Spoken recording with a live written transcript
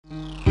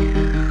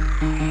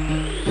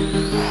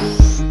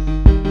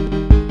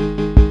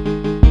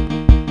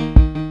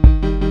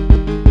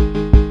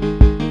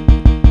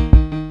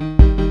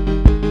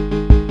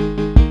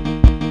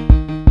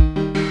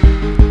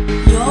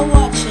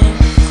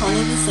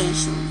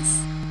emotions.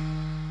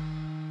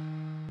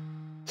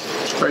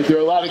 Right, there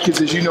are a lot of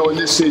kids, as you know, in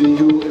this city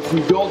who, if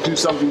we don't do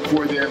something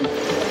for them,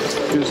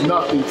 there's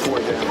nothing for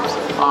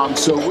them.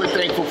 So we're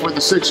thankful for the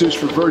Sixers,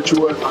 for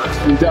Virtua,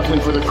 and definitely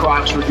for the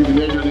Crocs for giving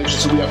their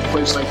donations so we have a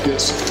place like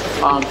this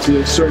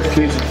to serve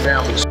kids and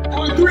families.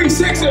 1, 3,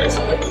 Sixers!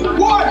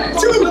 1,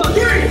 2,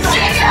 3,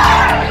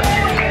 Sixers!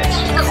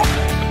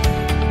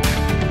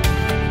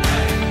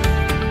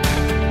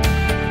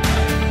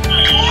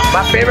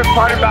 My favorite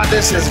part about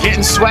this is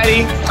getting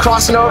sweaty,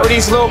 crossing over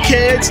these little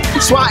kids,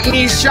 swatting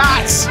these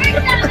shots.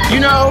 You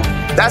know,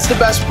 that's the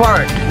best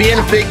part. Being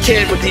a big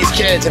kid with these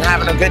kids and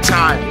having a good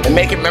time and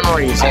making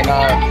memories and,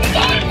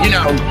 you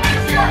know,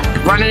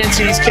 running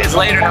into these kids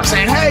later and I'm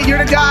saying, hey, you're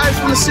the guy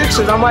from the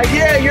Sixers. I'm like,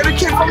 yeah, you're the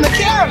kid from the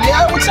camp.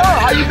 Yeah, what's up?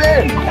 How you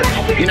been?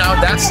 You know,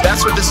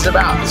 that's what this is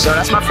about. So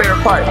that's my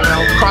favorite part, you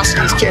know,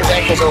 crossing these kids'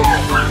 ankles over.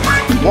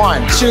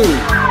 1, 2,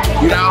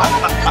 you know,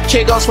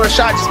 kid goes for a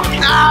shot, just,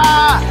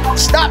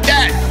 stop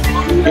that.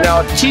 You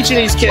know, teaching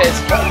these kids,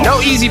 no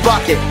easy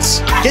buckets.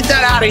 Get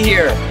that out of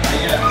here.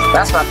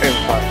 That's my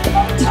favorite part.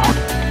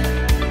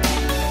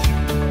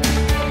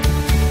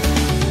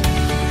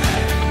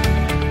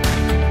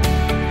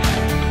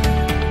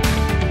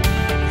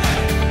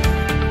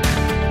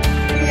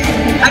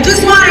 I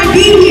just want to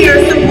be here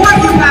to support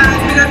you guys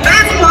because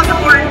basketball is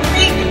important to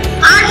me.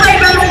 I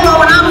played basketball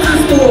when I was in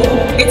school.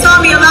 It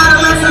taught me a lot of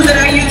lessons that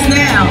I use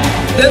now.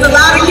 There's a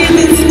lot of kids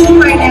in school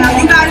right now.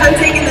 You guys are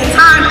taking the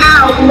time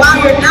out while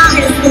you're not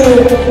in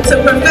school to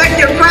perfect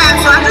your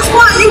craft. So I just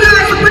want you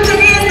guys to put your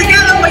hands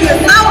together for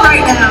yourself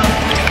right now.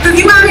 Because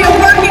you out here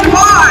working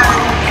hard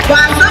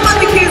while some of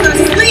the kids are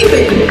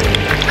sleeping.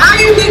 How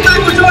do you think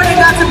Michael Jordan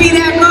got to be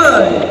that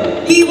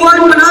good? He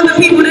worked when other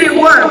people didn't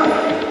work.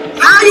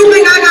 How do you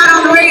think I got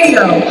on the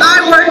radio?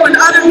 I worked when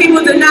other people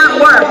did not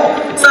work.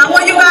 So I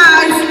want you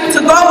guys to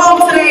go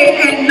home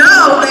today and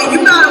know that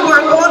you gotta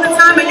work all the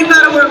time and you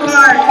gotta work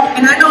hard.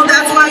 And I know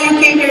that's why you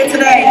came here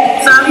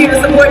today. So I'm here to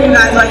support you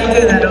guys while you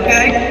do that,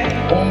 okay?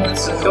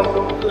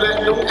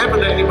 Don't ever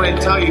let anybody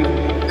tell you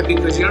that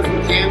because you're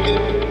from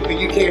Camden, that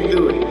you can't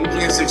do it, you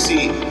can't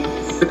succeed.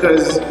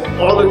 Because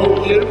all of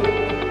you here,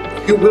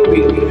 you will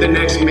be the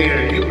next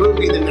mayor, you will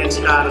be the next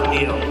God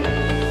O'Neill.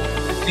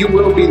 You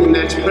will be the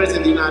next president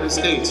of the United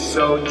States.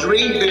 So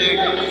dream big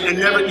and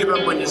never give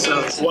up on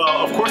yourself. Well,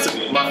 of course,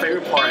 my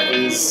favorite part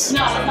is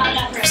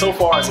so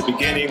far as the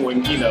beginning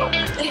when, you know,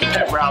 the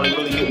pep rally,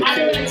 really getting the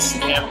kids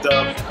amped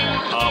up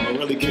and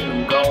really getting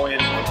them going.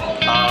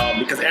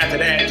 Because after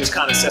that, it just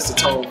kind of sets the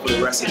tone for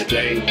the rest of the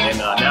day. And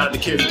now that the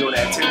kids are doing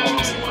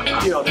activities,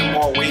 you know, they're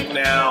more awake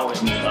now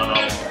and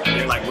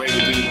they're like ready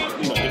to do,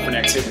 you know, different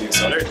activities.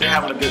 So they're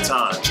having a good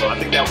time. So I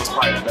think that was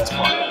probably the best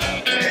part.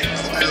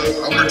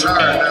 I'm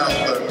retired now,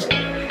 but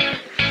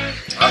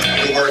I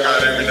still work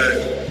out every day,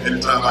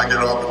 anytime I get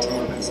an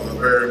opportunity, so it's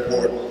very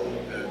important.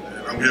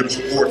 And I'm here to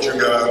support you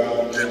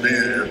guys in being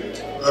here.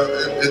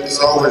 It's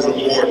always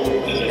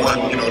important,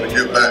 one, you know, to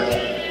give back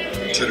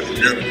to the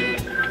community.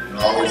 You know,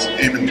 I always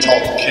even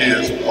talk to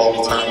kids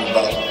all the time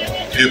about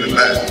giving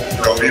back,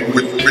 you know, even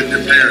with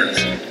your parents.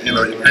 You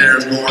know, your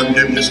parents going and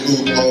getting your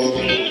school clothes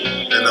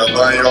and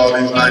buying you all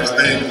these nice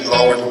things. It's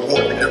always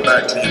important to give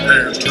back to your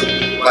parents too.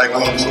 Like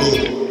going to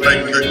school,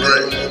 making good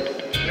grades.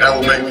 That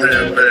will make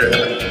parents very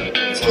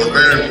happy. So it's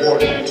very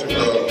important to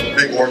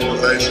big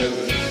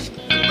organizations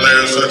and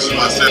players such as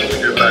myself to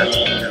give back to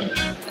the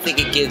community. I think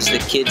it gives the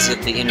kids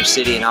of the inner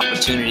city an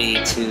opportunity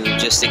to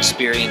just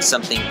experience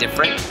something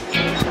different.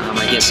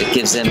 I guess it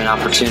gives them an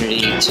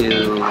opportunity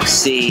to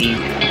see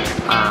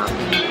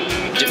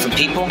different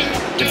people,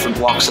 different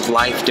walks of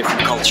life,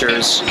 different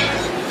cultures.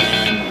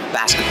 And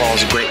basketball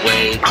is a great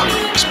way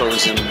to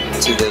expose them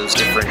to those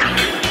different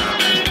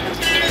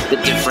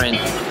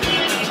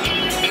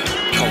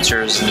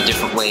cultures and the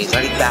different ways.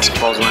 I think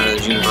basketball is one of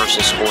those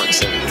universal sports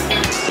that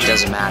it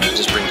doesn't matter, it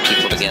just brings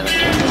people together.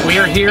 We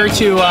are here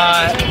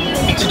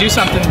to do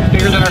something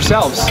bigger than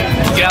ourselves,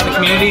 get out in the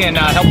community and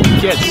help the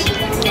kids.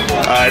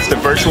 It's the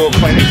Virtua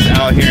Clinics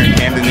out here in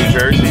Camden, New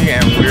Jersey,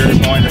 and we're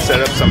going to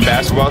set up some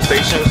basketball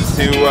stations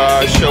to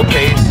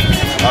showcase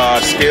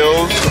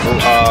skills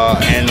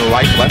and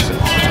life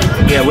lessons.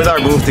 Yeah, with our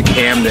move to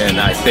Camden,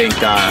 I think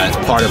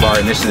part of our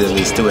initiative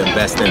is to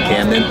invest in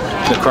Camden.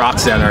 The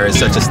Crocs Center is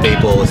such a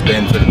staple. It's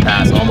been for the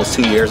past almost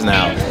 2 years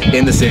now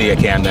in the city of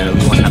Camden, and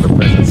we want to have a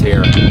presence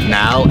here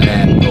now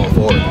and going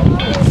forward.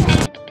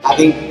 I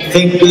think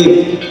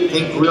big,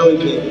 think really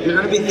big. You're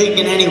going to be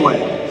thinking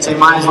anyway, so you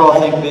might as well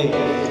think big.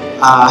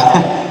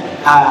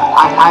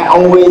 I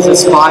always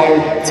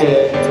aspired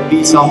to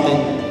be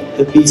something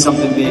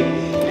big.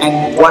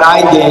 And what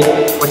I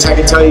did, which I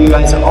can tell you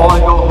guys, all I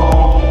go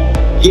home,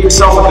 get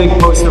yourself a big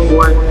poster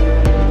board,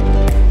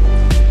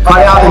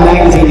 cut out in the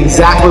magazine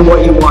exactly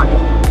what you want,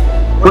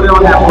 put it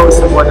on that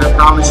poster board, and I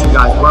promise you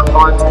guys, work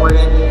hard toward it,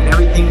 and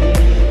everything,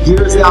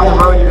 years down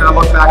the road, you're going to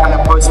look back on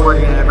that poster board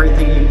and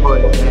everything you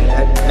put. And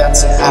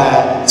that's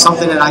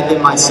something that I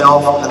did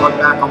myself. I look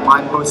back on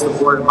my poster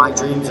board and my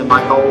dreams and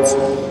my goals,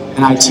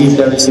 and I achieved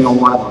every single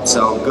one of them.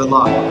 So good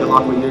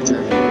luck with your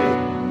journey.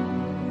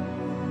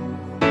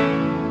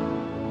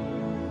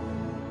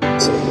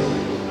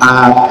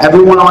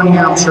 Everyone on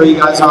here, I'm sure you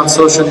guys are on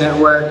social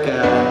network.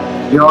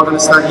 You're all going to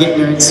start getting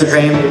your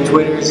Instagram, your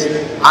Twitters.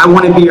 I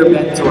want to be your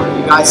mentor.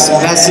 You guys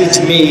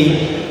message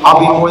me. I'll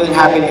be more than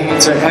happy to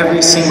answer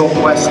every single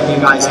question you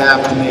guys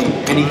have for me,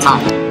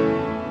 anytime.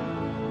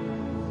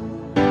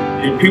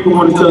 And people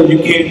want to tell you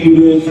can't do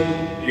this,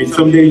 and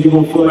some days you're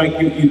going to feel like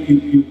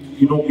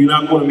you're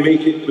not going to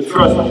make it. But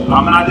trust me,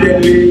 I'm not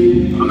that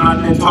big, I'm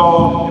not that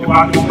tall. If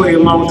I can play a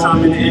long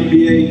time in the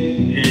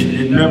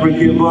NBA and never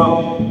give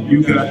up,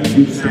 you got to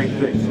do the same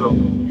thing. So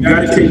you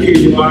got to take care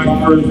of your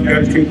body first, you got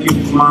to take care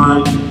of your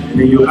mind, and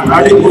then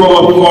I didn't grow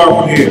up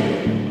far from here.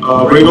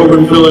 Right over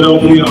in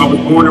Philadelphia. I was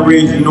born and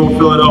raised in North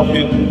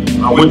Philadelphia.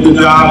 I went to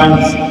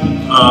Dobbins.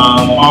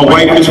 My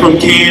wife is from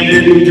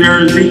Camden, New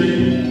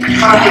Jersey.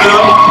 Clap it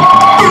up.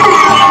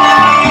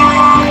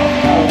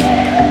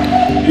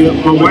 Yeah,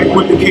 my wife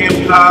went to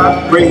Camden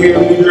right here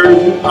in New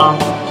Jersey.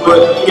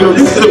 But you know,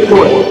 this is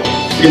important.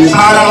 It's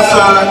hot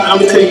outside. I'm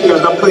gonna tell you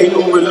guys, I played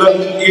over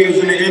 11 years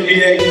in the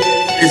NBA.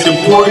 It's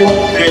important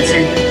that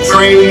you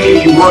train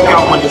and you work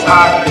out when it's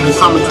hot in the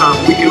summertime.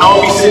 We can all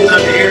be sitting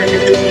under air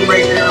conditioning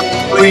right now,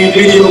 playing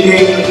video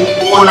games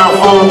on our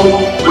phone.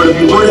 But if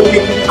you want to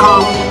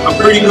become a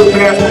pretty good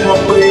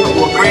basketball player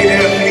or a great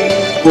athlete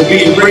or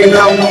be in great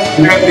health,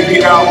 you have to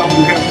get out and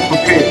you have to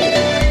prepare.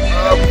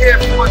 We're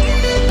here for the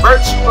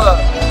Virtua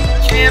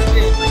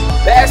Camden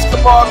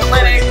basketball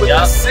clinic with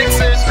the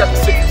Sixers. Got the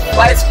Sixers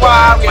Flight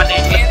Squad. We have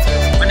Kansas.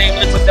 My name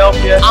is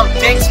Philadelphia. I'm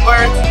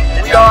Dingsburg.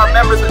 We are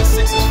members of the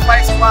Sixers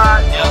Flight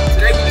Squad.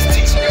 Today we was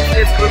teaching the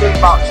kids a little bit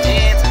about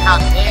dance and how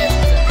dance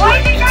is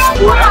important in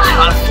sports. A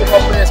lot of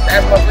football players,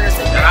 basketball players,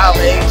 they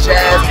ballet,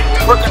 jazz,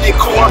 working their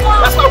core.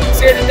 That's why we're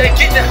here today,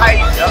 getting it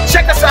hype.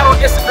 Check us out on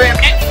Instagram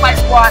at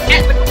Flight Squad,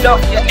 at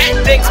Philadelphia, at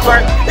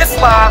Dingsburg. It's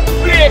live.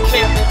 We're in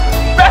Camden.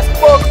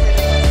 Basketball clinic.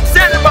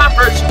 Presented by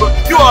Virtua.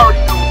 You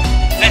already know.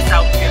 That's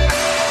how we get it.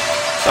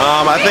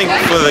 I think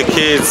for the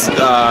kids,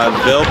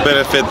 they'll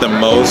benefit the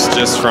most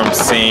just from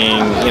seeing,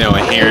 you know,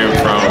 and hearing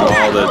from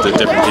all the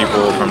different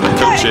people, from the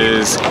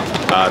coaches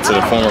to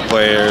the former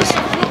players,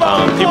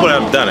 people that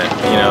have done it.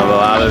 You know,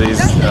 a lot of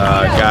these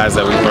guys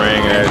that we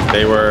bring,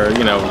 they were,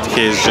 you know,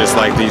 kids just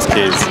like these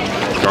kids,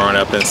 growing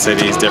up in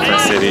cities,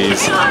 different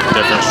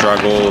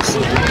struggles,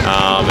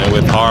 and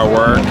with hard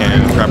work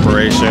and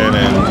preparation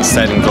and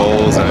setting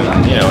goals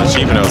and, you know,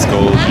 achieving those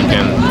goals, you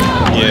can,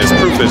 you know, it's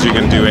proof that you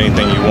can do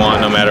anything you want,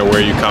 no matter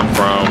where you come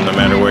from, no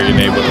matter where your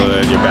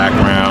neighborhood, your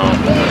background,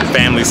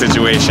 family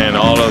situation.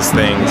 All those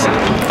things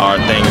are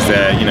things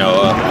that, you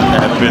know,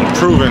 have been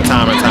proven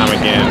time and time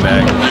again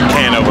that you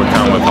can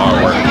overcome with hard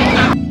work.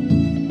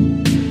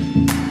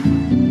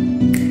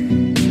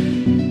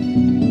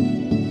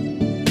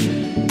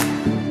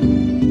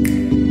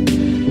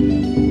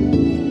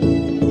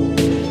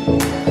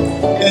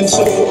 And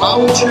so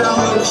our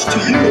challenge to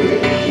you,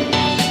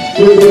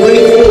 we're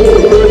grateful for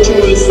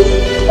Virtua's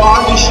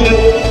partnership,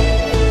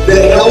 the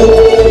health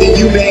that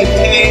you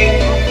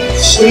maintain,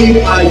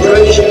 sleep,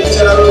 hydration,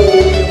 etc. will be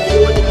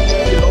important as you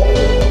get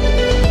older.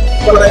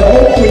 But I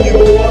hope when you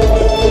go up to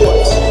the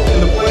courts, in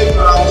the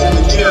playgrounds, in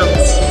the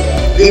gyms,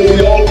 that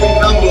we all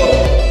remember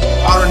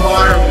our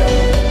environment.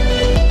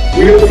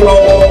 We're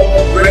from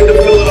Greater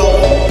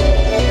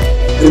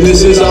Philadelphia, and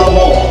this is our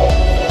home.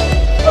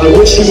 I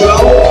wish you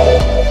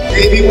well.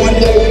 Maybe one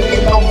day you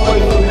can come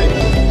play for me.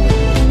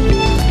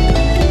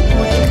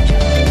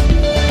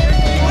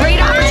 Great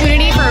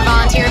opportunity for a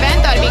volunteer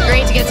event. Thought it'd be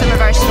great to get some of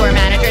our store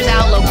managers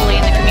out locally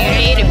in the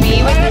community to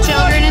be with the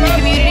children in the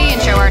community and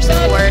show our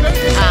support.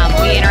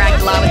 We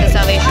interact a lot with the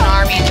Salvation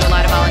Army and do a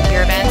lot of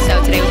volunteer events,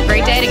 so today was a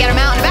great day to get them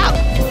out and about.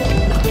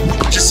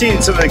 Just seeing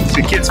some of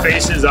the kids'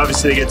 faces,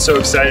 obviously they get so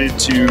excited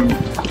to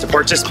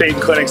participate in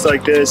clinics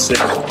like this.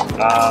 And,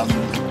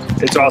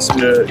 it's awesome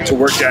to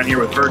work down here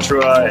with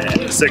Virtua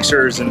and the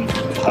Sixers and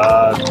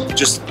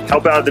just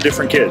help out the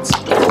different kids.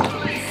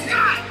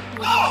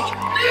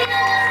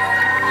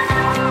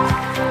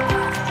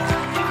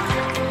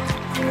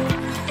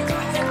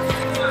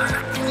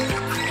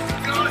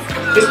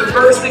 It's the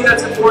first thing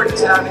that's important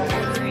to having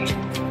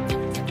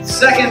community.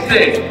 Second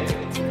thing,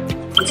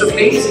 what's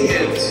amazing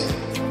is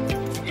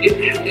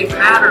it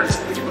matters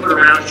who you put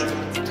around you.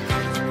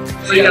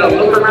 So you gotta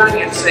look around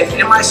you and say,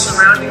 am I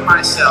surrounding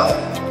myself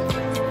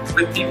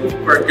with people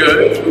who are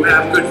good, who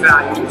have good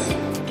values,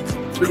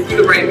 who do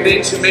the right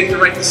things, who make the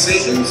right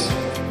decisions,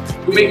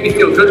 who make me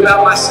feel good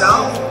about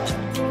myself?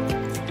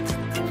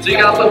 So you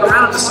gotta look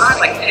around and decide,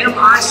 like, am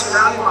I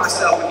surrounding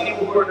myself with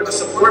people who are gonna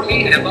support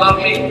me and love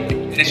me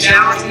and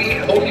challenge me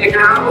and hold me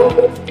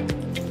accountable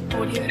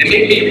and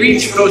make me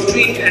reach for those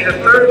dreams? And the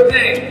third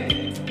thing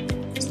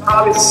is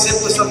probably the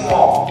simplest of them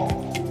all.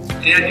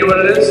 Any idea what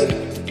it is?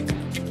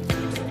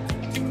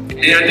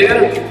 Any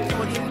idea?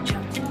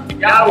 You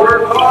gotta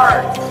work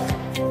hard.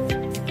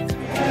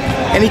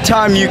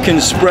 Anytime you can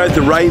spread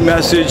the right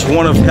message,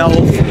 one of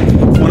health,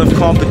 one of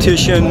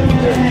competition,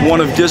 one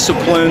of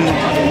discipline,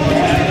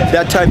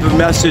 that type of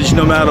message,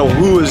 no matter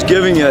who is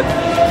giving it,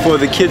 for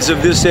the kids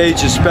of this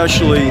age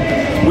especially,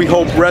 we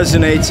hope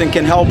resonates and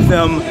can help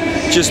them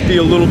just be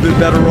a little bit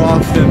better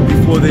off than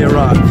before they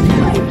arrive.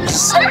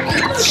 just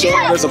show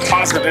them there's a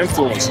positive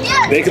influence.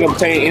 They can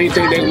obtain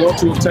anything they want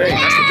to obtain.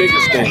 That's the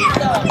biggest thing.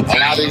 A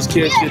lot of these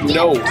kids didn't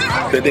know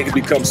that they could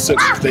become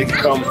Sixers, they could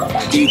become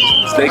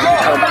Eagles, they could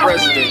become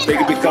presidents, they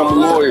could become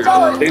lawyers,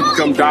 they could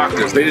become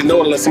doctors. They didn't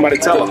know unless somebody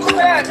tell them,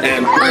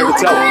 and we're here to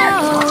tell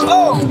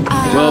them.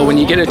 Well, when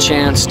you get a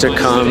chance to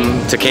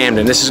come to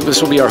Camden,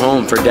 this will be our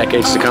home for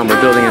decades to come.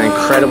 We're building an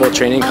incredible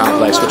training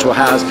complex, which will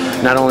house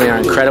not only our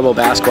incredible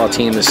basketball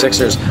team, the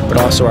Sixers, but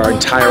also our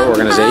entire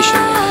organization.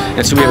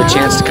 And so we have a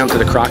chance to come to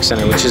the Kroc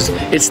Center,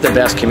 it's the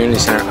best community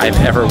center I've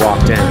ever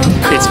walked in.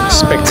 It's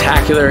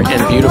spectacular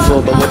and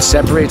beautiful, but what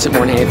separates it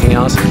more than anything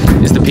else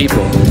is the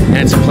people. And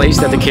it's a place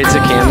that the kids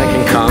at Camden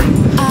can come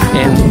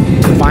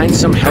and find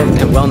some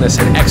health and wellness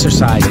and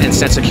exercise and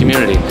sense of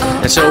community.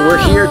 And so we're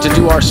here to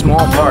do our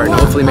small part and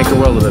hopefully make the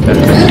world a little bit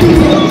better.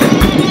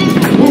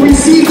 We'll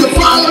receive the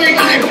following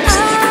items: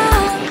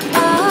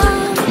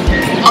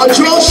 a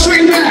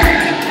drawstring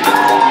bag,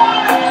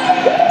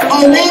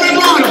 a water